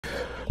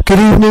Good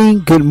evening,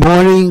 good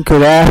morning,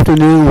 good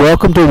afternoon.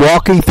 Welcome to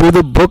Walking Through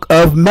the Book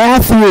of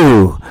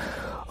Matthew.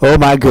 Oh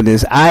my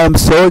goodness, I am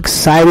so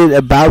excited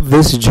about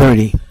this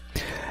journey.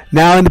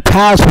 Now, in the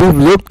past, we've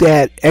looked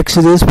at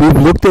Exodus, we've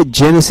looked at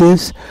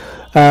Genesis,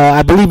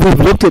 I believe we've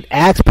looked at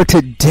Acts, but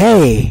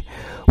today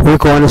we're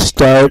going to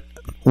start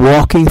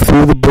walking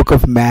through the book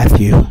of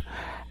Matthew.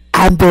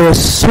 And there's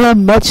so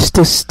much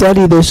to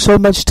study, there's so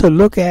much to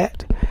look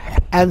at.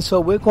 And so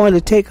we're going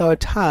to take our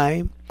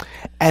time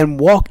and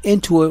walk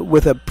into it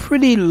with a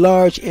pretty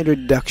large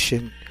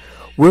introduction.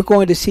 We're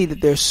going to see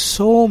that there's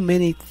so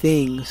many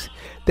things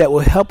that will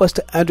help us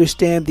to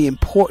understand the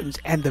importance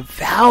and the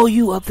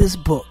value of this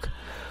book.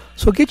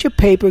 So get your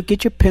paper,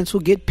 get your pencil,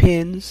 get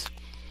pens,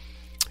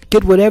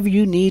 get whatever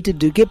you need to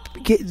do.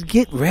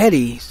 Get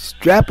ready,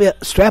 strap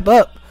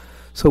up,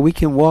 so we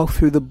can walk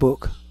through the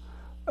book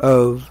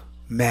of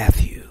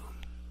Matthew.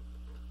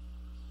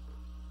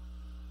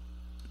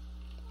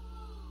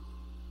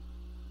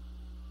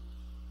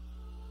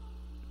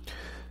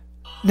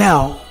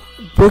 Now,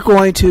 we're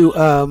going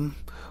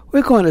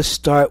to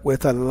start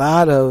with a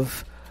lot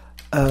of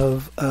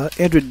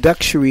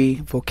introductory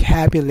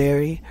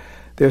vocabulary.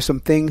 There are some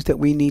things that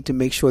we need to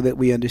make sure that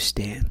we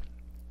understand.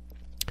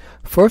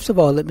 First of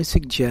all, let me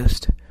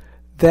suggest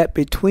that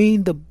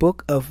between the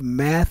book of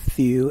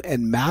Matthew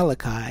and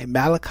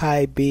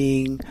Malachi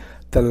being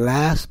the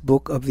last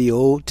book of the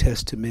Old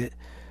Testament,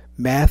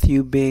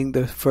 Matthew being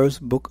the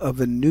first book of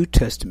the New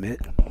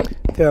Testament,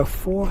 there are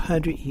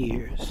 400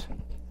 years.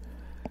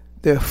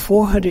 There are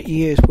 400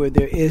 years where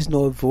there is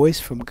no voice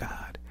from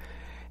God.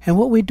 And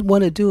what we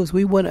want to do is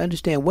we want to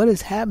understand what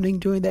is happening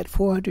during that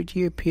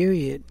 400-year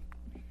period.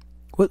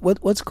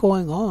 What's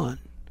going on?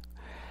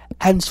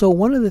 And so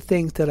one of the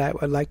things that I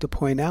would like to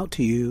point out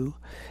to you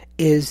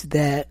is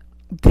that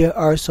there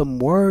are some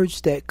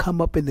words that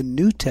come up in the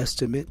New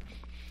Testament,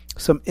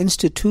 some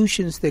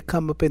institutions that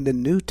come up in the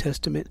New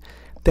Testament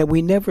that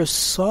we never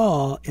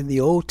saw in the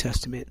Old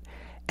Testament.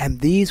 And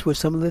these were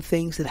some of the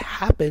things that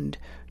happened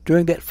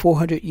during that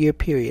 400-year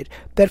period.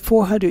 That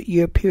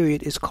 400-year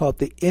period is called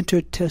the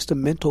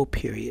intertestamental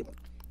period.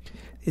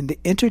 In the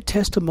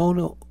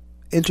intertestamental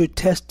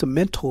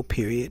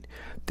period,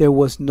 there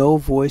was no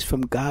voice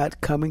from God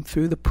coming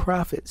through the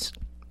prophets.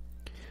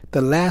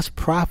 The last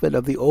prophet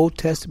of the Old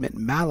Testament,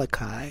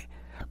 Malachi,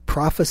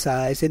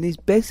 prophesies, and he's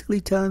basically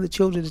telling the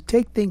children to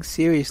take things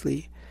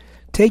seriously.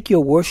 Take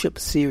your worship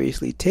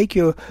seriously. Take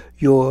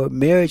your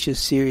marriages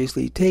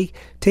seriously. Take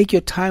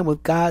your time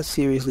with God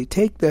seriously.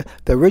 Take the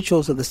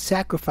rituals of the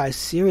sacrifice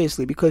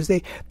seriously, because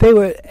they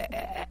were,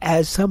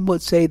 as some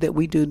would say that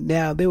we do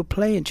now, they were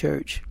playing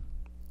church.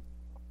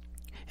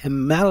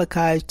 And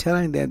Malachi is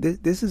telling them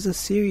this is a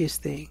serious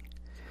thing.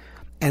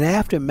 And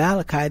after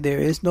Malachi, there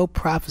is no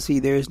prophecy,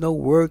 there is no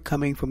word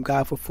coming from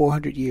God for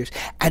 400 years.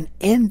 And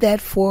in that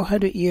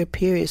 400-year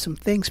period, some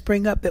things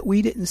spring up that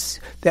we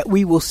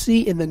will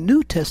see in the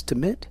New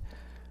Testament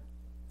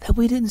that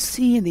we didn't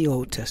see in the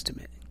Old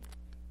Testament.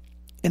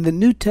 In the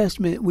New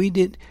Testament,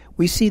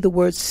 we see the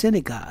word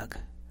synagogue.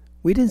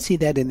 We didn't see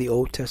that in the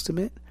Old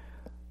Testament.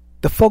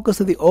 The focus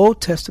of the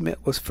Old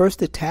Testament was first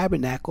the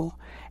tabernacle,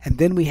 and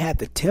then we had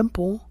the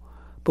temple,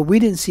 but we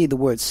didn't see the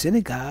word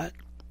synagogue.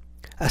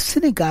 A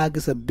synagogue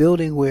is a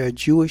building where a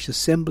Jewish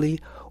assembly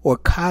or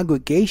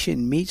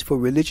congregation meets for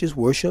religious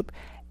worship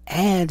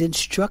and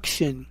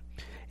instruction.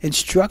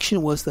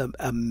 Instruction was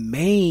a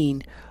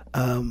main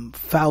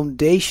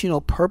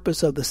foundational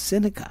purpose of the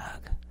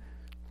synagogue,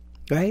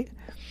 right?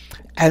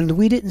 And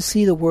we didn't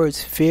see the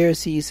words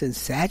Pharisees and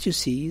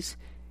Sadducees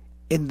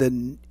in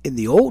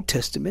the Old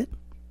Testament,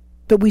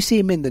 but we see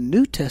them in the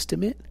New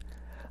Testament.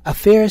 A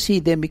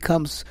Pharisee then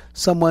becomes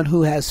someone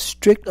who has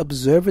strict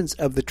observance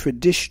of the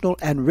traditional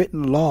and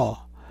written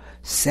law.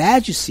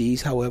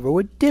 Sadducees, however,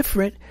 were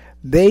different.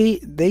 They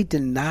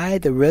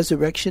denied the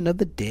resurrection of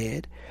the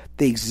dead,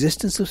 the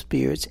existence of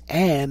spirits,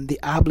 and the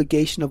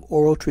obligation of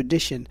oral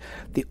tradition.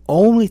 The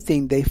only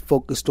thing they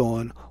focused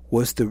on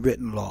was the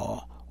written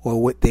law, or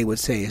what they would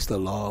say is the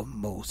law of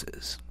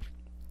Moses.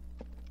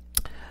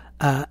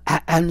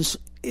 And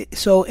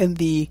so in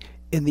the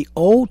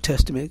Old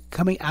Testament,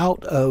 coming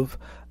out of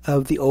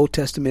the Old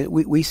Testament,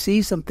 we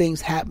see some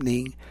things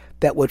happening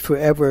that would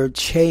forever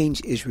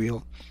change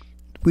Israel.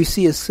 We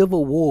see a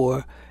civil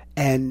war,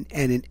 and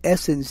in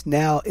essence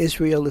now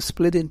Israel is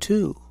split in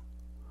two.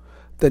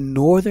 The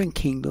northern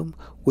kingdom,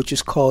 which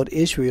is called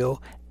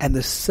Israel, and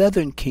the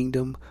southern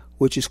kingdom,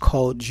 which is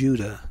called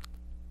Judah.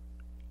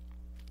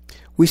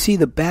 We see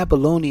the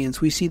Babylonians,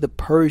 we see the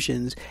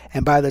Persians,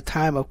 and by the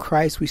time of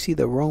Christ, we see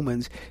the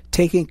Romans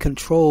taking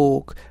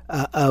control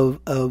of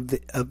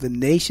the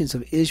nations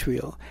of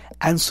Israel.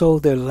 And so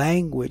their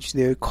language,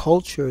 their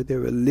culture, their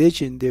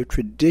religion, their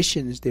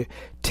traditions, their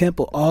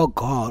temple, all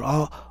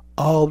gone,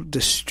 all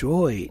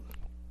destroyed.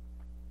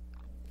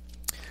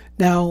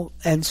 Now,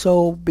 and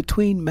so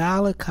between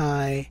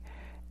Malachi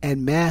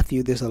and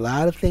Matthew, there's a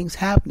lot of things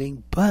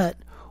happening, but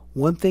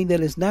one thing that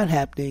is not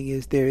happening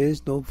is there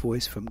is no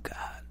voice from God.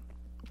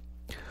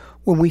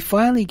 When we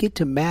finally get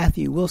to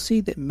Matthew, we'll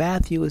see that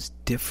Matthew is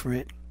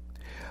different.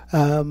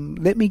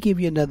 Let me give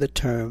you another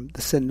term,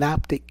 the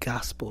synoptic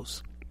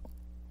gospels.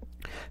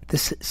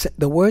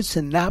 The word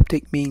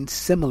synoptic means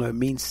similar,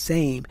 means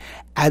same.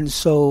 And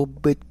so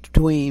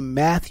between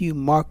Matthew,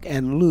 Mark,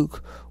 and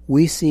Luke,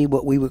 we see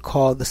what we would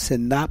call the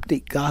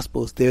synoptic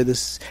gospels. They're the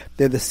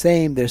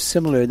same, they're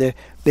similar.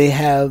 They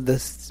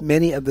have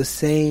many of the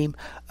same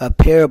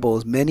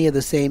parables, many of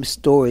the same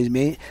stories,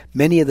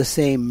 many of the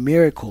same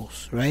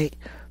miracles, right?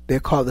 They're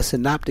called the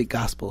synoptic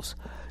gospels.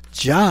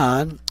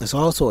 John is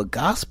also a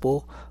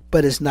gospel,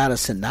 but it's not a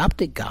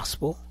synoptic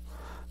gospel.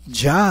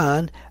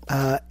 John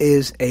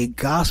is a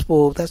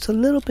gospel that's a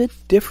little bit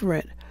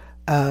different.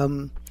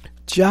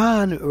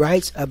 John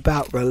writes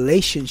about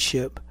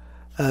relationship.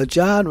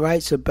 John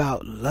writes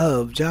about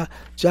love. John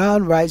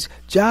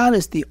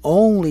is the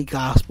only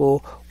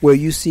gospel where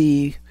you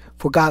see,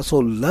 for God so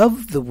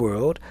loved the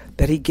world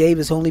that he gave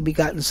his only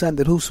begotten Son,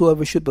 that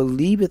whosoever should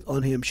believeth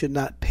on him should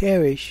not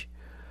perish,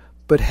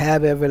 but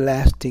have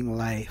everlasting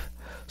life.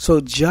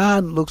 So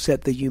John looks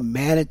at the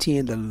humanity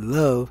and the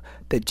love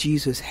that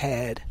Jesus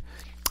had.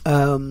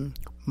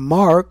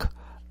 Mark,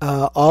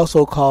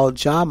 also called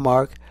John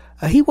Mark,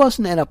 he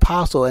wasn't an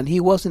apostle and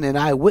he wasn't an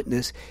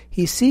eyewitness.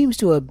 He seems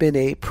to have been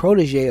a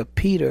protege of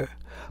Peter,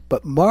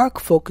 but Mark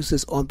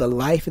focuses on the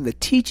life and the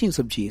teachings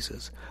of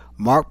Jesus.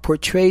 Mark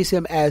portrays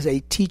him as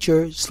a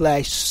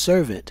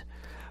teacher/servant.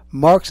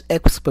 Mark's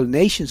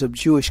explanations of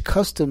Jewish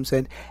customs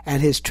and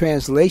his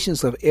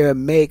translations of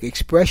Aramaic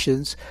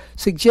expressions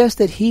suggest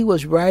that he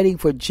was writing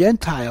for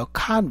Gentile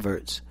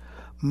converts.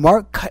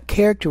 Mark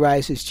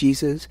characterizes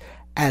Jesus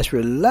as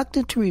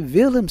reluctant to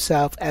reveal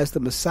himself as the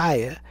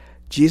Messiah.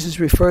 Jesus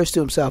refers to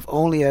himself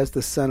only as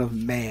the Son of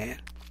Man.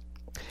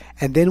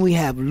 And then we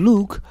have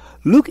Luke.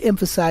 Luke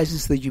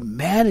emphasizes the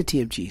humanity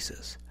of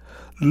Jesus.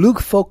 Luke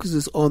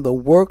focuses on the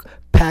work,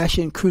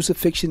 passion,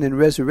 crucifixion, and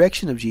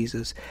resurrection of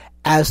Jesus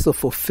as the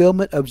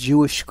fulfillment of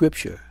Jewish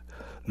scripture.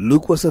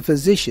 Luke was a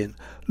physician.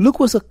 Luke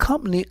was a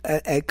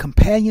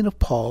companion of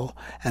Paul,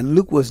 and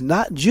Luke was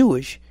not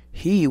Jewish.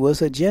 He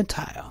was a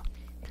Gentile.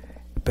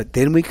 But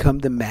then we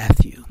come to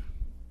Matthew.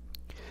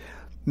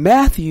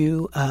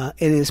 Matthew,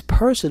 in his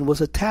person,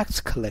 was a tax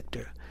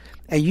collector.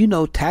 And you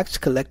know, tax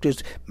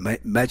collectors,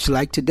 much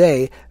like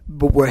today,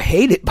 but were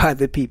hated by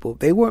the people.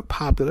 They weren't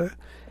popular.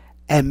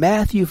 And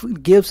Matthew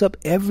gives up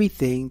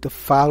everything to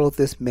follow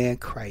this man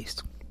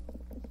Christ.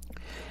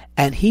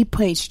 And he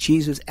paints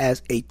Jesus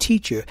as a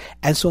teacher.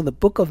 And so in the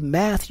book of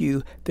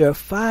Matthew, there are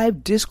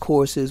 5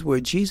 discourses where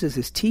Jesus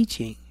is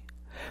teaching.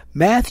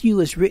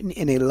 Matthew is written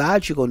in a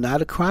logical,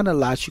 not a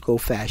chronological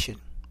fashion.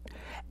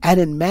 And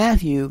in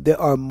Matthew,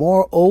 there are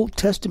more Old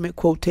Testament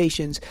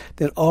quotations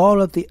than all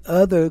of the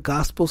other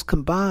Gospels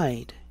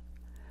combined.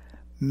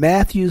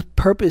 Matthew's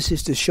purpose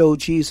is to show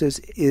Jesus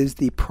is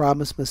the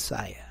promised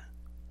Messiah.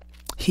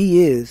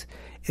 He is,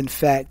 in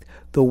fact,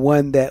 the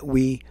one that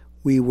we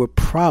were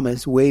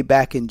promised way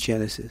back in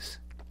Genesis.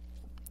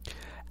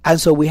 And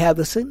so we have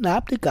the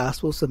synoptic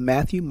Gospels of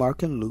Matthew,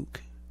 Mark, and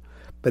Luke.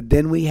 But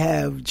then we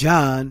have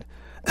John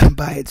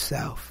by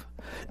itself.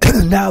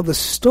 Now the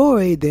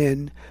story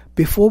then,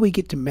 before we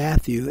get to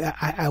Matthew,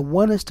 I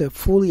want us to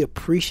fully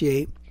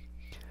appreciate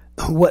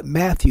what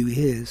Matthew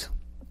is.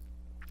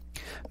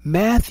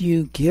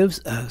 Matthew gives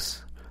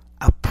us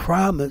a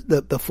promise,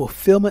 the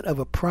fulfillment of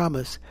a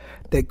promise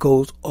that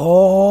goes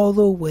all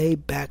the way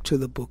back to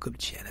the book of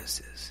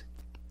Genesis.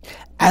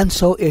 And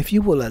so if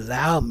you will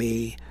allow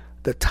me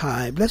the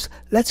time,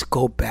 let's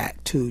go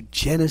back to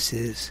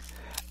Genesis,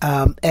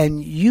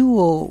 and you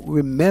will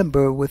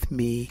remember with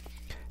me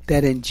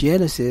that in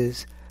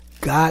Genesis,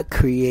 God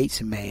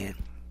creates man.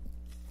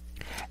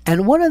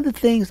 And one of the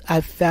things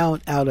I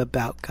found out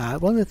about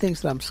God, one of the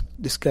things that I'm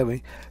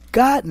discovering,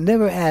 God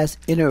never has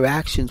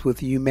interactions with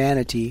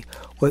humanity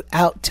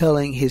without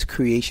telling his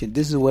creation,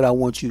 this is what I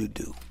want you to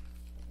do.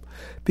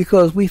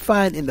 Because we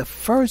find in the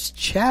first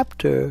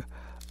chapter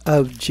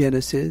of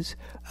Genesis,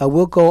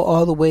 we'll go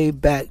all the way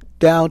back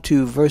down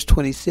to verse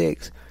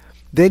 26.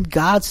 Then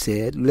God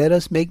said, let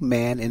us make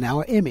man in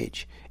our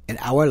image, in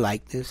our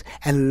likeness,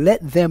 and let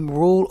them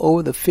rule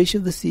over the fish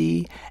of the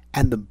sea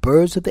and the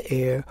birds of the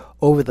air,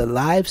 over the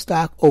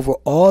livestock, over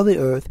all the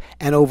earth,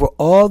 and over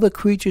all the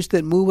creatures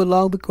that move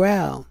along the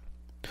ground.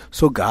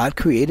 So God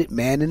created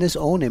man in his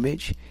own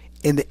image.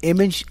 In the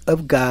image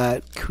of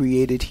God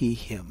created he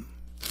him.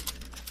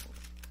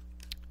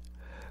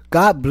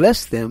 God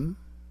blessed them,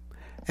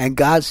 and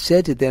God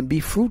said to them, be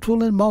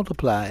fruitful and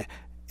multiply,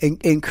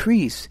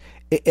 increase,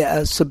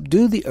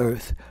 subdue the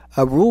earth,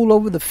 rule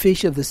over the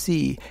fish of the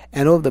sea,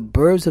 and over the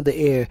birds of the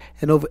air,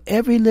 and over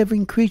every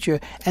living creature.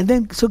 And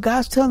then, so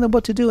God's telling them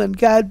what to do, and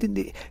God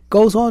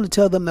goes on to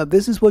tell them, now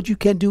this is what you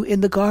can do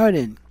in the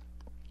garden.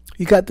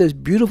 You got this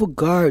beautiful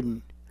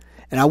garden,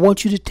 and I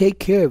want you to take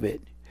care of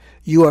it.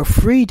 You are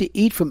free to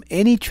eat from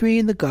any tree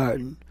in the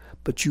garden,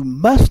 but you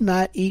must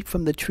not eat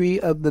from the tree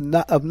of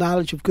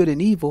knowledge of good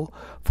and evil,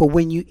 for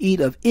when you eat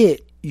of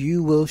it,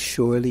 you will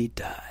surely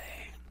die.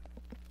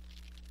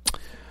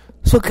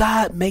 So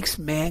God makes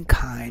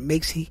mankind,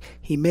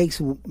 he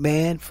makes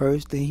man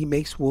first, then he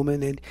makes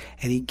woman, and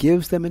he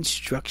gives them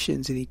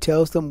instructions, and he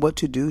tells them what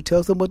to do,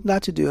 tells them what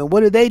not to do. And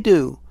what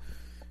do?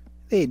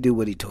 They do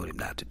what he told him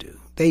not to do.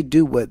 They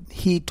do what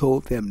he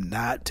told them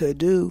not to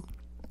do.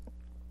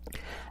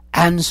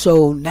 And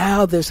so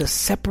now there's a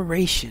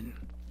separation.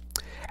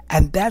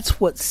 And that's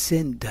what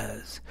sin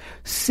does.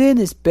 Sin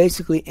is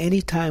basically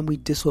any time we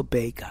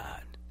disobey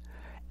God.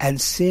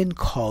 And sin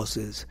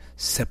causes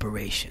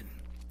separation.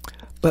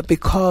 But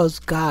because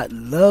God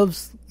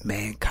loves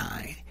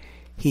mankind,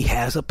 he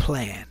has a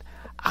plan.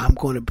 I'm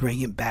going to bring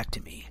him back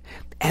to me.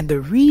 And the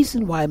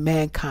reason why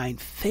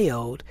mankind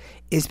failed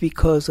is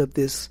because of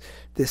this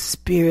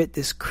spirit,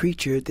 this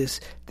creature, this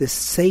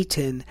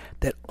Satan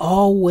that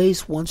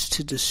always wants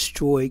to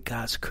destroy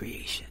God's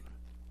creation.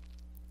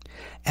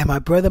 And my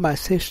brother, my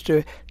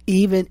sister,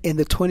 even in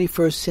the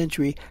 21st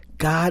century,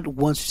 Satan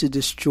wants to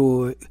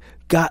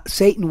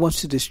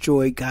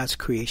destroy God's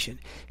creation.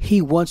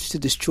 He wants to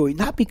destroy,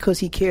 not because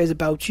he cares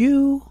about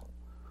you.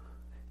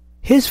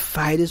 His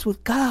fight is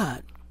with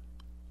God.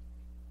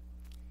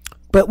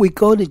 But we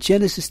go to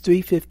Genesis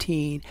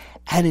 3:15,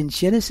 and in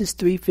Genesis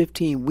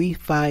 3:15 we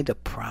find a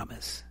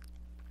promise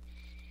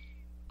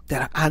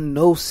that I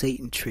know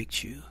Satan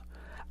tricked you.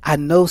 I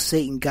know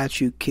Satan got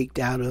you kicked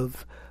out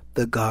of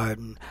the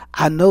garden.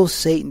 I know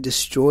Satan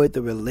destroyed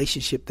the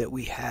relationship that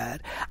we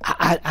had.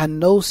 I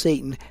know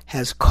Satan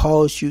has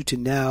caused you to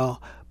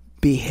now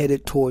be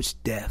headed towards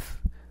death.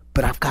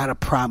 But I've got a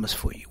promise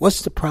for you.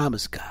 What's the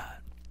promise, God?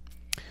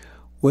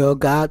 Well,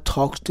 God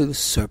talks to the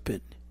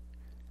serpent,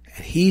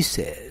 and he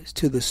says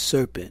to the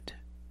serpent,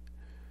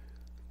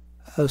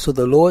 so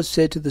the Lord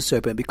said to the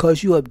serpent,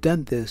 because you have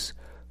done this,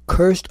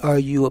 cursed are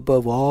you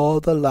above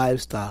all the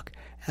livestock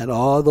and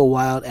all the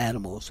wild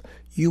animals.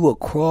 You will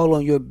crawl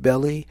on your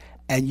belly,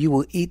 and you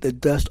will eat the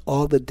dust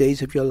all the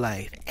days of your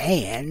life.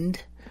 And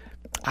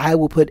I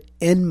will put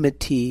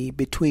enmity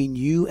between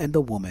you and the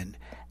woman,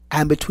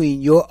 and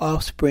between your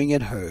offspring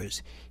and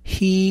hers.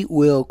 He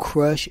will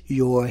crush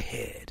your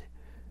head,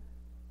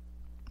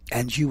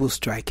 and you will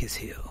strike his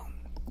heel.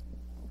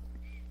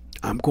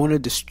 I'm going to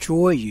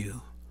destroy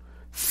you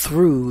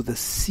through the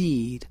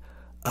seed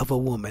of a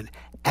woman.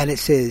 And it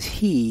says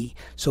he,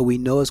 so we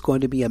know it's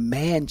going to be a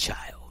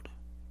man-child.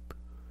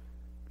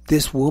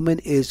 This woman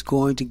is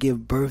going to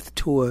give birth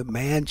to a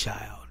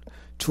man-child,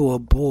 to a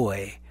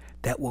boy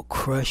that will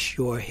crush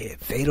your head.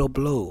 Fatal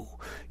blow.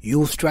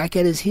 You'll strike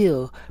at his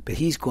heel, but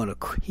he's going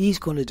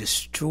to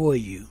destroy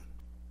you.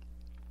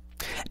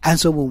 And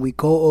so when we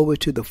go over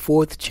to the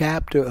 4th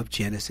chapter of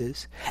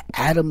Genesis,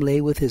 Adam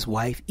lay with his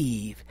wife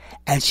Eve,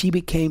 and she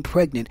became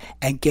pregnant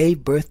and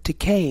gave birth to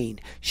Cain.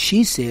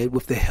 She said,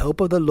 with the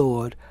help of the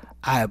Lord,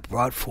 I have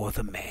brought forth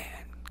a man.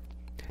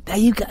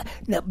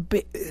 Now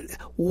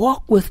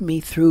walk with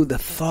me through the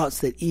thoughts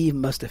that Eve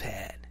must have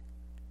had.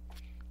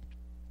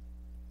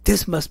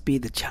 This must be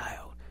the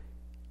child.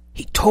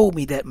 He told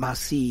me that my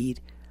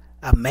seed,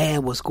 a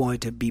man, was going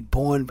to be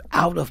born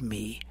out of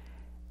me,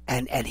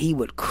 and he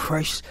would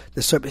crush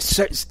the serpent.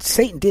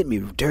 Satan did me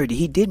dirty.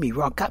 He did me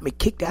wrong. Got me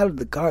kicked out of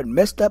the garden.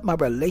 Messed up my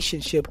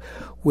relationship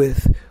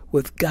with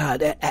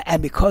God.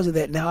 And because of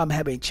that, now I'm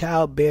having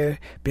childbearing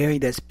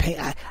that's pain.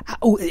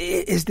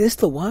 Is this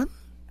the one?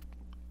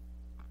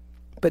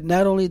 But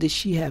not only did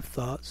she have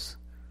thoughts,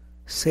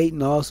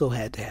 Satan also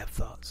had to have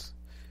thoughts.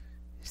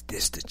 Is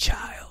this the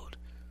child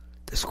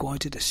that's going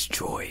to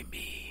destroy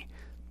me?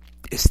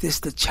 Is this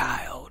the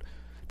child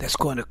that's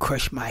going to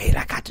crush my head?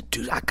 I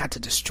got to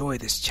destroy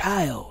this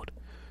child.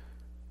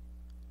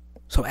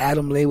 So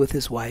Adam lay with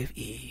his wife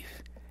Eve,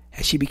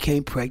 and she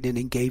became pregnant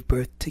and gave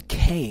birth to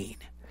Cain.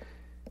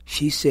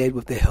 She said,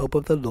 with the help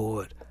of the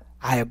Lord,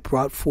 I have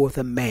brought forth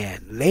a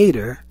man.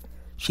 Later,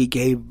 she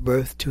gave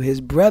birth to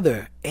his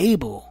brother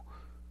Abel.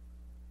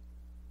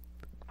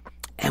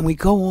 And we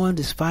go on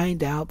to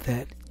find out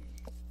that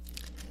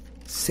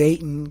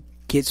Satan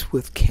gets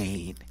with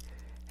Cain.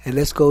 And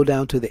let's go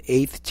down to the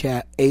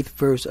 8th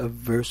verse of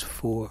verse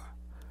 4.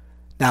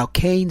 Now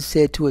Cain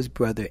said to his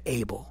brother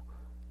Abel,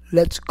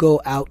 let's go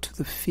out to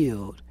the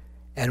field.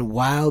 And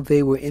while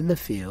they were in the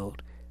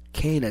field,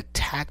 Cain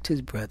attacked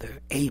his brother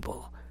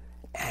Abel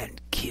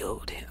and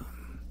killed him.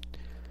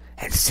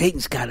 And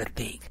Satan's got to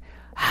think,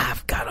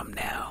 I've got him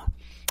now.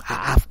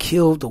 I've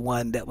killed the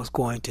one that was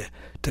going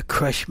to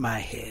crush my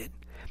head.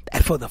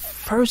 And for the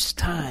first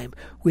time,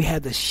 we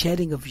have the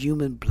shedding of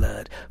human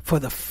blood. For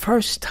the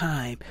first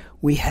time,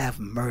 we have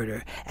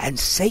murder. And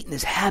Satan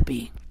is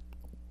happy.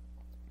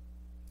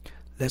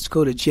 Let's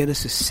go to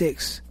Genesis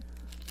 6.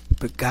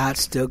 But God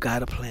still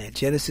got a plan.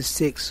 Genesis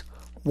 6,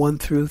 1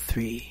 through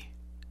 3.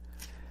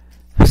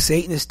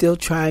 Satan is still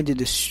trying to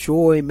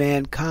destroy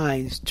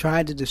mankind,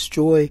 trying to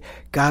destroy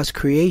God's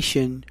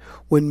creation.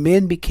 When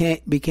men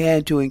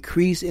began to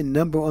increase in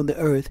number on the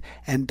earth,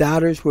 and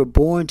daughters were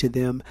born to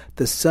them,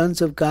 the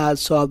sons of God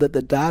saw that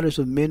the daughters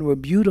of men were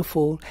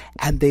beautiful,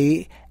 and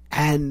they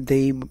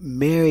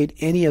married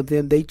any of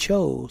them they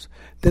chose.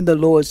 Then the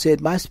Lord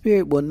said, my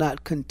spirit will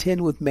not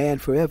contend with man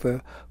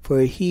forever, for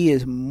he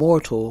is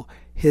mortal.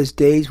 his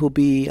days will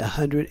be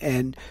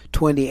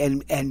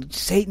 120. And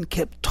Satan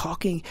kept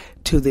talking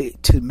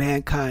to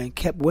mankind,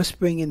 kept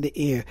whispering in the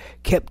ear,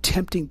 kept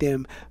tempting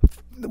them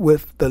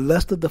with the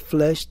lust of the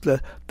flesh,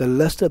 the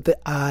lust of the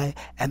eye,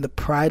 and the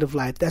pride of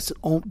life.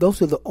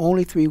 Those are the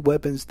only three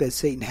weapons that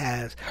Satan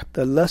has: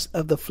 the lust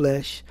of the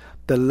flesh,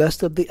 the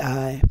lust of the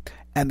eye,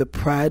 and the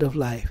pride of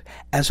life.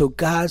 And so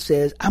God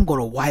says, I'm going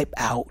to wipe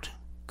out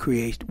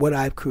what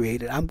I've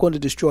created. I'm going to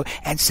destroy.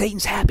 And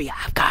Satan's happy.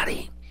 I've got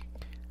him.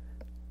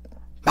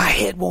 My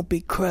head won't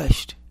be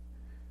crushed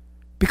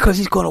because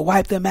he's going to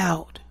wipe them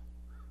out.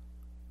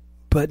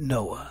 But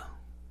Noah,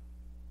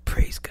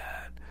 praise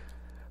God.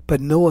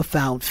 But Noah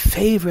found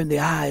favor in the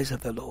eyes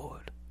of the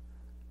Lord.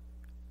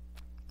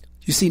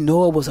 You see,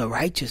 Noah was a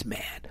righteous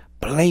man,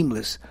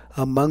 blameless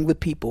among the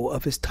people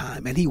of his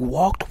time, and he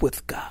walked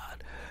with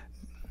God.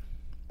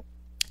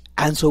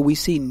 And so we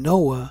see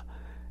Noah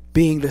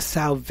being the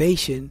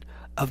salvation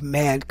of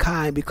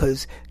mankind,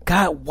 because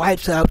God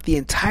wipes out the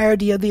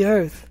entirety of the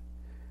earth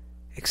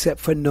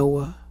except for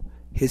Noah,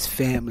 his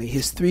family,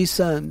 his three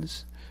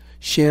sons,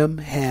 Shem,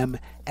 Ham,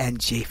 and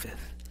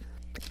Japheth.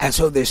 And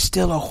so there's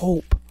still a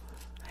hope.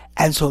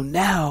 And so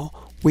now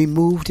we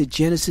move to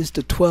Genesis,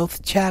 the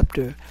 12th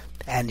chapter,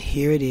 and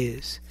here it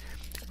is.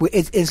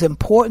 It's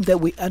important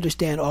that we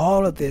understand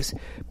all of this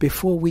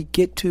before we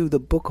get to the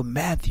book of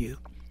Matthew.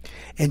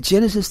 In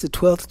Genesis, the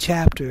 12th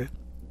chapter,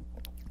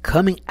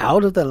 coming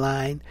out of the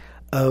line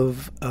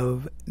of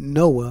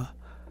Noah,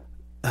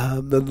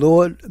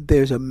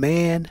 there's a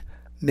man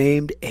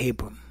named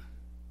Abram.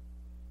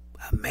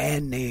 A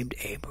man named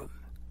Abram.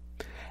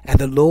 And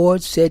the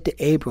Lord said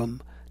to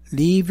Abram,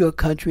 leave your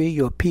country,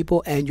 your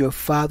people, and your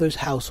father's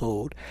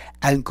household,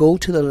 and go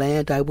to the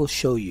land I will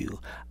show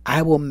you.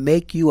 I will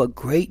make you a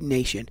great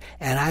nation,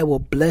 and I will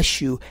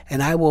bless you,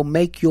 and I will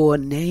make your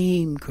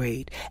name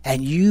great,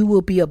 and you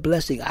will be a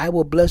blessing. I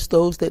will bless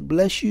those that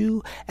bless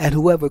you, and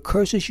whoever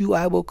curses you,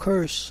 I will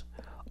curse.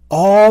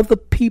 All the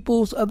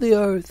peoples of the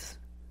earth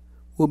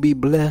will be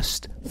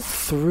blessed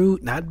through,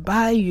 not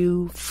by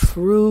you,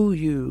 through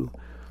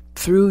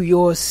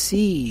your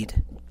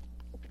seed.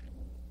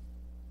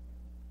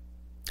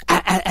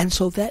 And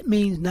so that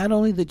means not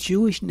only the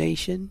Jewish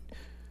nation,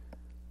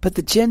 but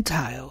the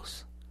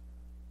Gentiles.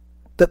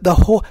 The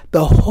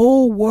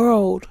whole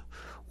world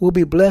will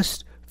be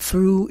blessed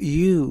through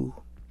you.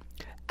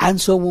 And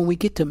so when we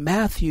get to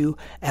Matthew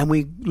and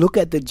we look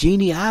at the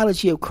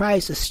genealogy of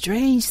Christ, a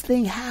strange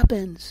thing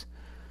happens.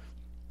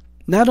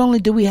 Not only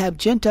do we have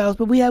Gentiles,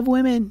 but we have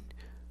women.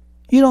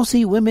 You don't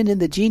see women in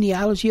the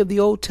genealogy of the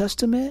Old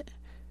Testament.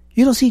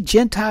 You don't see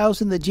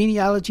Gentiles in the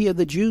genealogy of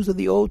the Jews of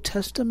the Old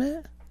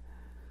Testament.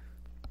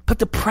 But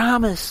the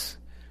promise,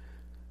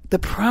 the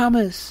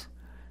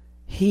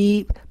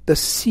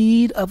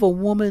seed of a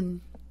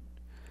woman.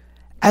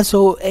 And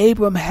so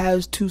Abram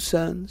has two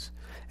sons,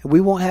 and we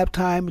won't have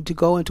time to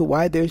go into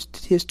why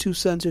his two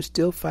sons are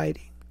still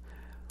fighting.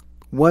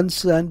 One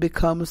son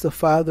becomes the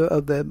father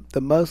of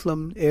the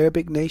Muslim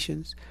Arabic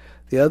nations.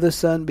 The other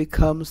son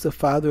becomes the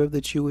father of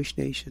the Jewish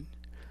nation.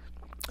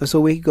 And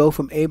so we go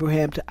from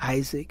Abraham to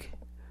Isaac,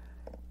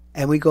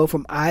 and we go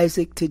from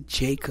Isaac to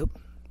Jacob.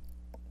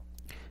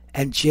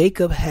 And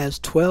Jacob has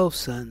 12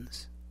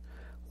 sons,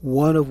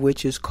 one of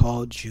which is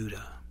called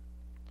Judah.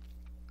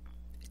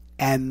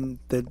 And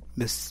the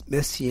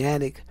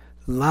messianic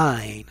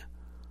line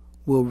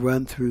will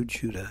run through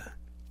Judah.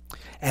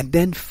 And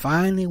then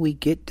finally we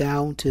get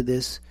down to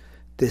this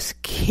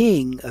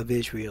king of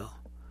Israel.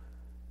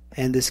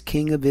 And this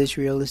king of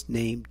Israel is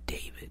named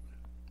David.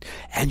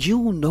 And you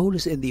will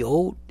notice in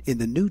the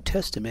New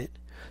Testament,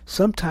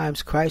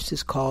 sometimes Christ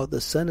is called the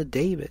Son of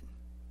David,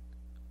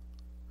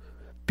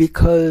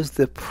 because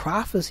the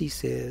prophecy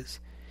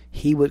says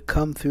he would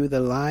come through the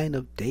line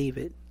of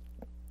David.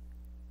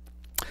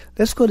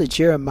 Let's go to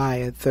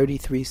Jeremiah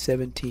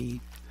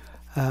 33:17.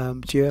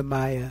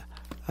 Jeremiah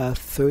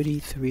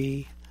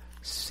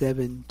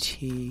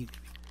 33:17.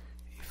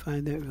 You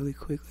find that really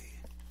quickly.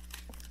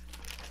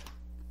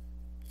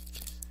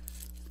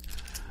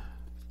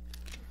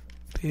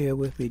 Bear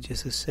with me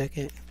just a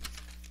second.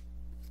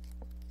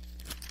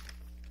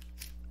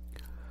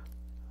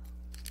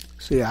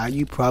 See,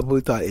 you probably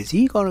thought, is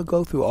he going to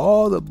go through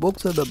all the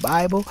books of the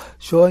Bible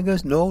showing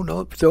us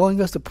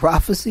showing us the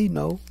prophecy?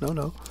 No,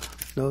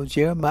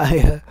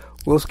 Jeremiah,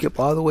 we'll skip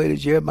all the way to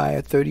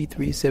Jeremiah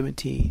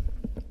 33:17.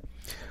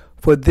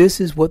 For this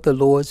is what the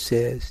Lord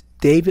says,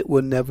 David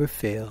will never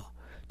fail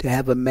to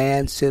have a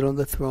man sit on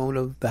the throne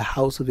of the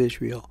house of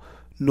Israel,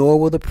 nor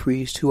will the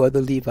priests, who are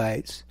the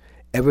Levites,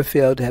 ever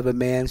fail to have a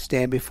man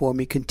stand before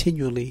me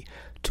continually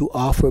to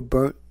offer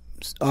burnt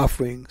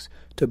offerings,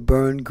 to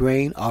burn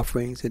grain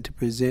offerings, and to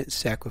present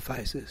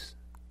sacrifices.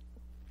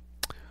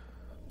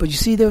 But you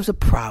see, there's a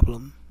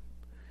problem.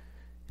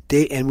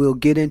 And we'll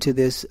get into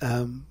this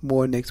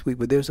more next week,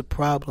 but there's a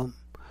problem.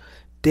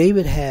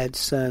 David had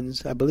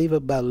sons, I believe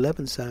about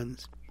 11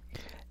 sons,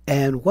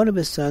 and one of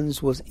his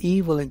sons was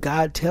evil, and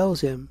God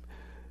tells him,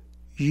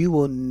 you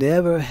will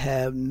never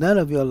have, none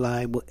of your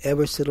line will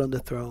ever sit on the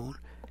throne.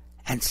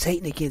 And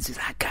Satan again says,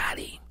 I got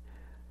him.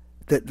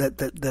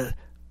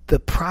 the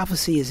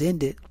prophecy is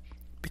ended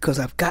because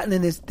I've gotten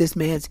in this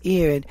man's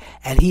ear,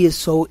 and he is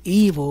so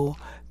evil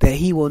that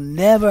he will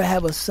never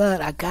have a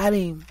son. I got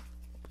him.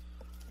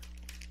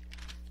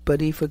 But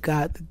he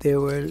forgot that there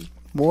were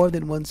more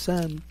than one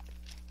son,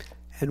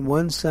 and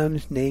one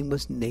son's name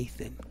was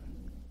Nathan.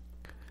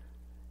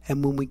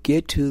 And when we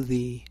get to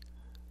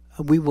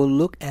we will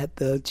look at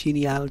the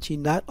genealogy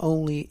not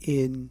only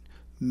in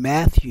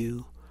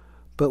Matthew,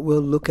 but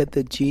we'll look at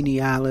the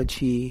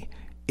genealogy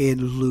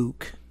in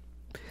Luke.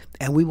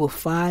 And we will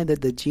find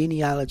that the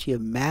genealogy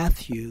of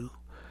Matthew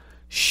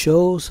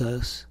shows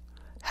us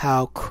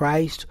how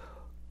Christ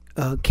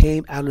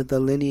came out of the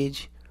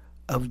lineage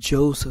of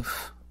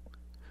Joseph.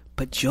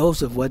 But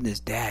Joseph wasn't his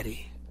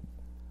daddy.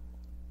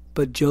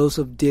 But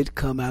Joseph did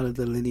come out of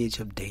the lineage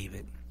of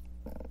David.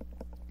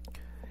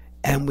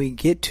 And we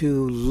get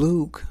to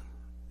Luke,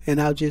 and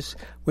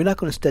we're not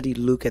going to study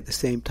Luke at the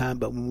same time,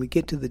 but when we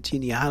get to the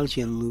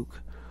genealogy in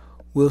Luke,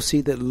 we'll see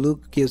that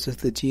Luke gives us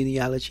the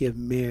genealogy of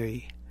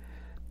Mary.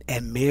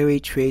 And Mary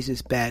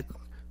traces back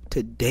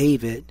to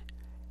David,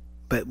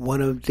 but one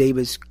of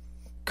David's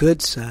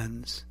good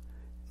sons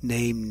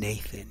named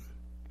Nathan.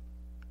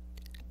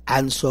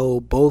 And so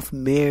both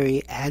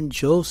Mary and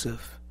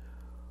Joseph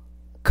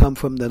come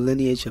from the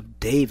lineage of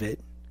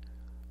David,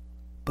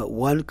 but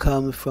one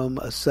comes from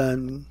a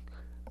son,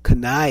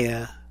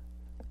 Coniah.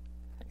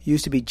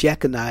 Used to be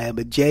Jeconiah,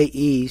 but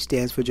J-E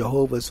stands for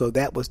Jehovah, so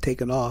that was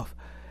taken off.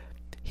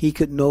 He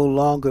could no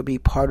longer be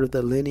part of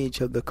the lineage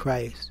of the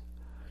Christ.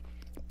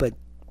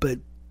 But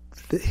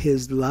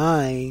his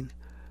line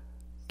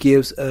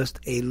gives us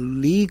a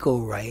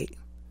legal right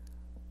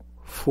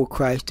for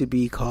Christ to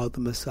be called the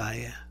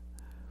Messiah.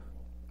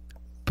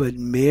 But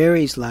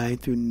Mary's line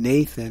through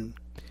Nathan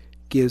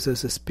gives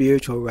us a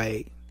spiritual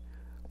right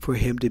for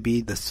him to be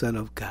the Son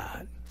of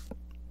God.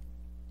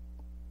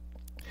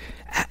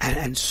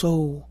 And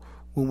so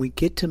when we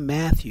get to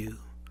Matthew,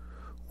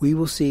 we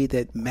will see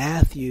that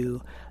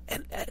Matthew,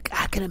 and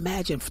I can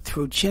imagine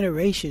through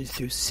generations,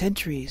 through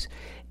centuries,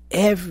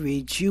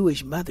 every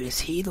Jewish mother, is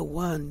he the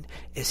one?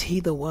 Is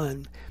he the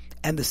one?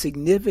 And the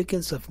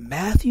significance of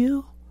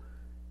Matthew,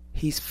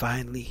 he's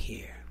finally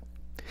here.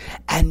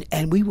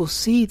 And we will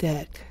see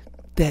that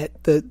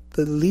the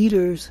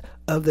leaders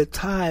of the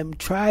time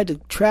tried to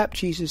trap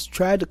Jesus,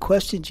 tried to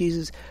question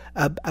Jesus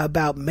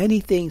about many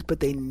things, but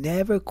they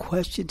never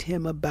questioned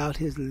him about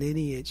his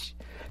lineage.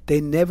 They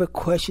never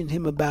questioned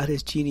him about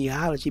his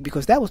genealogy,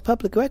 because that was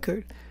public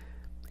record.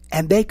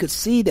 And they could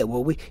see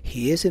that,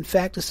 he is in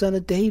fact the son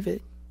of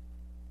David.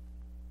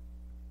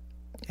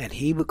 And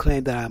he would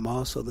claim that I'm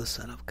also the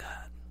Son of God.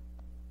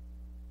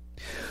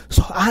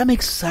 So I'm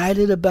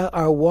excited about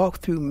our walk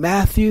through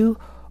Matthew.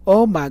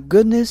 Oh my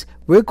goodness,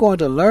 we're going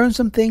to learn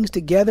some things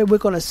together. We're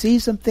going to see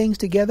some things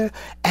together.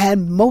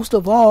 And most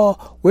of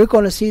all, we're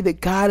going to see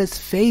that God is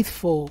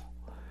faithful.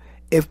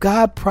 If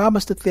God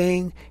promised a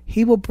thing,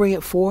 he will bring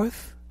it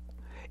forth.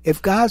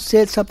 If God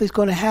said something's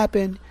going to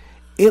happen,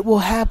 it will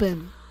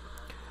happen.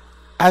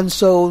 And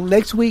so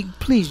next week,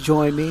 please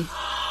join me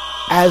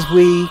as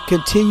we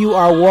continue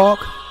our walk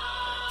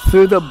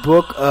through the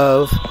book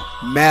of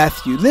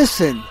Matthew.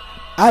 Listen,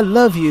 I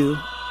love you.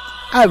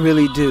 I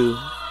really do.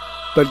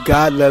 But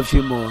God loves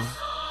you more.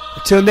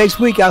 Until next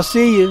week, I'll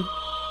see you.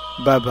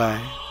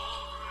 Bye-bye.